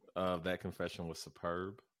of that confession was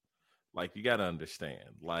superb. Like, you got to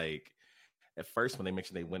understand, like, at first when they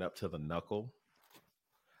mentioned they went up to the knuckle,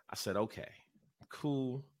 I said, okay,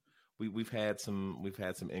 cool. We've had some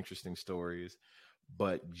interesting stories,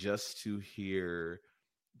 but just to hear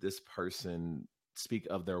this person speak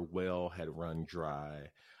of their well had run dry,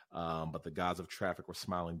 but the gods of traffic were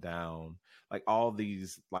smiling down. Like all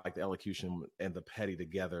these, like the elocution and the petty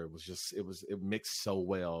together was just, it mixed so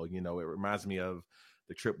well. You know, it reminds me of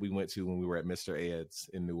the trip we went to when we were at Mr. Ed's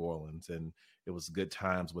in New Orleans, and it was good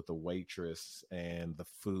times with the waitress and the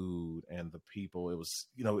food and the people. It was,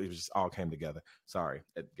 you know, it just all came together. Sorry,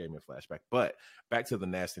 it gave me a flashback. But back to the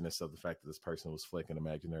nastiness of the fact that this person was flicking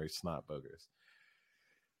imaginary snot boogers.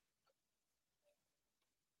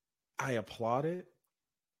 I applaud it.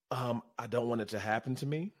 I don't want it to happen to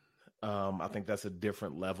me. I think that's a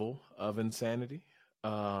different level of insanity.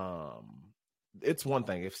 It's one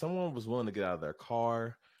thing if someone was willing to get out of their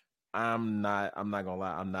car, I'm not gonna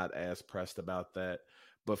lie, I'm not as pressed about that.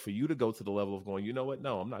 But for you to go to the level of going, you know what?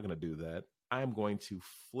 No, I'm not gonna do that. I'm going to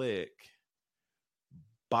flick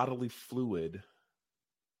bodily fluid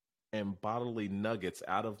and bodily nuggets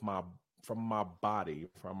from my body,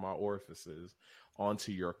 from my orifices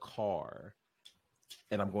onto your car,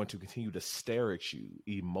 and I'm going to continue to stare at you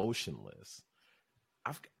emotionless.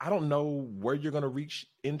 I don't know where you're going to reach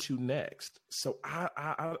into next. So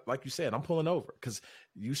I like you said, I'm pulling over because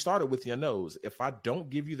you started with your nose. If I don't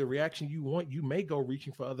give you the reaction you want, you may go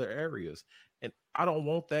reaching for other areas. And I don't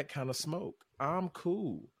want that kind of smoke. I'm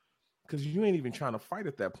cool because you ain't even trying to fight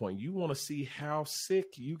at that point. You want to see how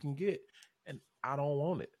sick you can get. And I don't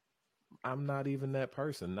want it. I'm not even that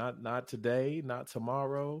person. Not today, not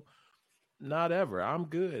tomorrow, not ever. I'm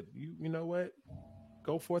good. You know what?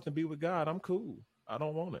 Go forth and be with God. I'm cool. I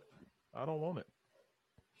don't want it.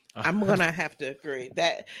 I'm gonna have to agree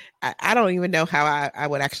that I don't even know how I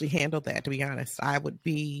would actually handle that. To be honest, I would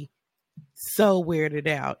be so weirded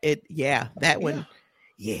out. One.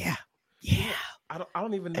 Yeah. I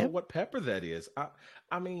don't even know what pepper that is.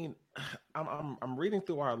 I mean, I'm reading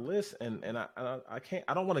through our list, and I can't.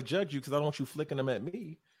 I don't want to judge you because I don't want you flicking them at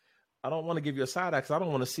me. I don't want to give you a side eye because I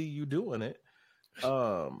don't want to see you doing it.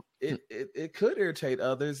 It could irritate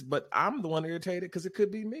others, but I'm the one irritated because it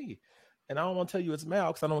could be me, and I don't want to tell you it's Mal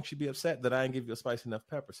because I don't want you to be upset that I didn't give you a spicy enough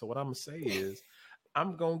pepper. So what I'm gonna say is,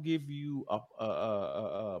 I'm gonna give you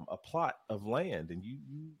a plot of land, and you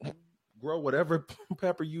grow whatever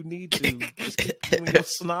pepper you need to. Just keep doing your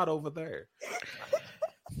snot over there.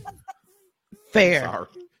 Fair.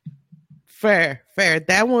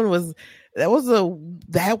 That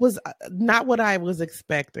was not what I was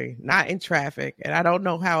expecting. Not in traffic, and I don't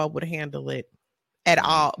know how I would handle it at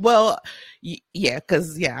all. Well,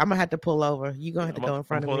 because I'm gonna have to pull over. You're gonna have to go in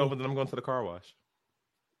front of me. Over, then I'm going to the car wash.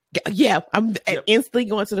 Yeah, I'm instantly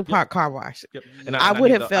going to the car wash. Yep. And I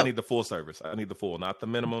need the full service. I need the full, not the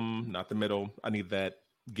minimum, not the middle. I need that.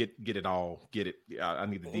 Get it all. Get it. I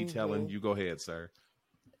need the detailing. You go ahead, sir.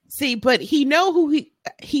 See, but he know who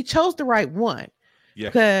he chose the right one. Yeah,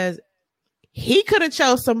 because he could have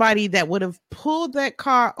chose somebody that would have pulled that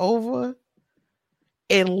car over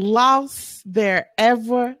and lost their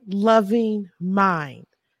ever loving mind.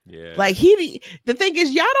 Yeah. Like the thing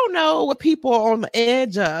is, y'all don't know what people are on the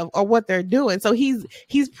edge of or what they're doing. So he's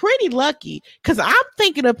pretty lucky because I'm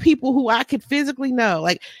thinking of people who I could physically know.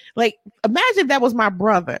 Like imagine that was my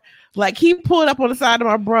brother. Like he pulled up on the side of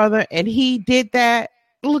my brother and he did that,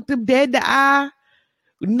 looked him dead in the eye,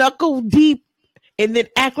 knuckle deep, and then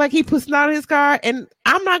act like he put snot in his car. And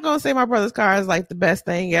I'm not gonna say my brother's car is like the best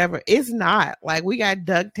thing ever. It's not. Like we got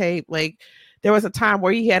duct tape. Like there was a time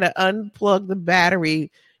where he had to unplug the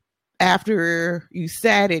battery after you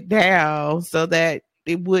sat it down so that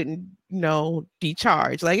it wouldn't,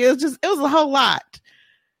 decharge. Like it was a whole lot.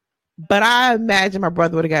 But I imagine my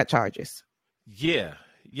brother would have got charges. Yeah.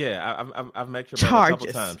 I've met your brother a couple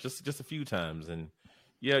times, just a few times, and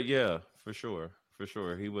yeah, for sure.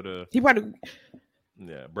 He would have. He probably.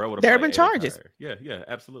 Yeah, bro would have. There have been charges. Yeah,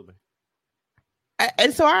 absolutely.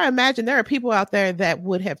 And so I imagine there are people out there that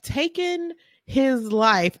would have taken his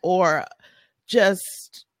life or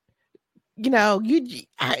just. So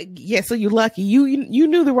you're lucky. You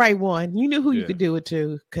knew the right one. You knew who you could do it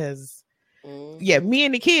to. Because, me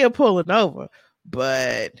and the kid pulling over,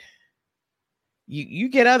 but you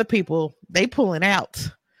get other people, they pulling out.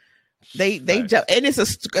 They jump, and it's a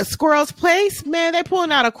squirrel's place, man. They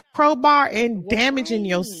pulling out a crowbar and damaging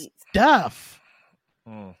your stuff.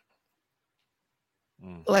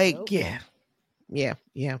 Like, okay. yeah.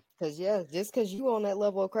 Because just because you on that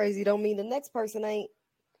level of crazy don't mean the next person ain't.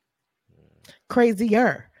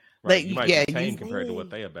 Crazier. Right. You might be tame compared to what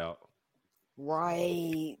they about.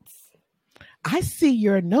 Right. I see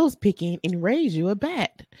your nose picking and raise you a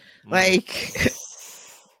bat. Like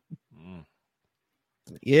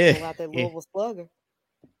yeah. Pull out that Louisville slugger.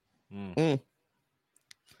 And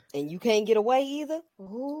you can't get away either.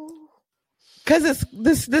 Because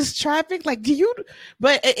it's this traffic. Like,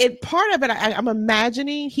 but part of it, I'm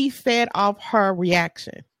imagining he fed off her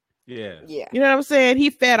reaction. Yeah. You know what I'm saying?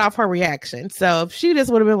 He fed off her reaction. So if she just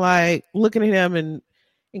would have been like looking at him and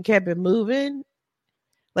kept it moving,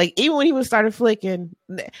 like even when he would started flicking,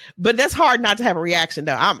 but that's hard not to have a reaction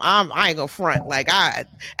though. I ain't gonna front. Like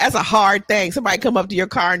that's a hard thing. Somebody come up to your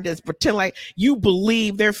car and just pretend like you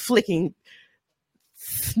believe they're flicking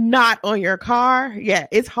snot on your car. Yeah,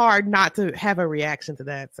 it's hard not to have a reaction to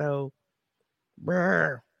that. So,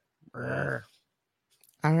 brr. All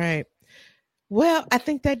right. Well, I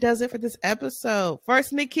think that does it for this episode.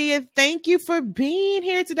 First, Nakia, thank you for being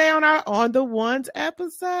here today on our On the Ones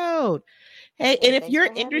episend. Hey, and if you're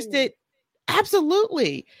interested,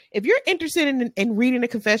 absolutely. If you're interested in reading a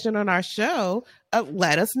confession on our show,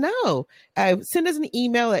 let us know. Send us an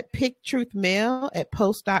email at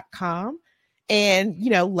picktruthmail@post.com and,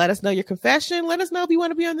 let us know your confession. Let us know if you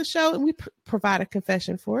want to be on the show and we provide a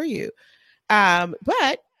confession for you.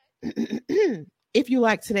 But if you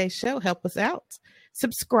like today's show, help us out.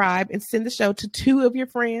 Subscribe and send the show to 2 of your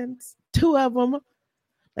friends, 2 of them.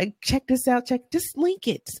 Like, check this out. Just link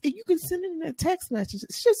it. You can send it in a text message.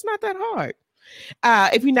 It's just not that hard.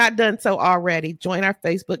 If you're not done so already, join our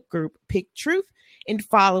Facebook group, Pick Truth, and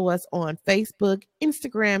follow us on Facebook,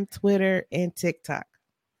 Instagram, Twitter, and TikTok.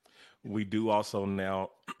 We do also now.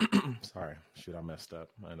 Sorry, I messed up.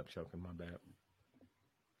 I ended up choking. My bad.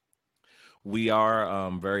 We are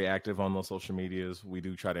very active on those social medias. We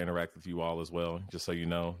do try to interact with you all as well. Just so you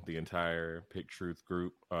know, the entire Pick Truth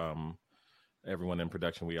group, everyone in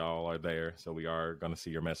production, we all are there. So we are going to see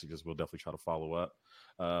your messages. We'll definitely try to follow up.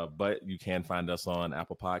 But you can find us on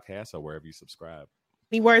Apple Podcasts or wherever you subscribe.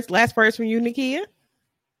 Any last words from you, Nakia?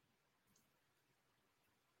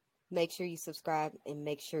 Make sure you subscribe and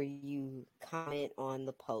make sure you comment on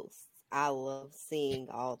the posts. I love seeing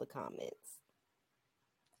all the comments.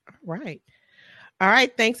 Right. All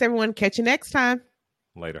right. Thanks, everyone. Catch you next time.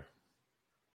 Later.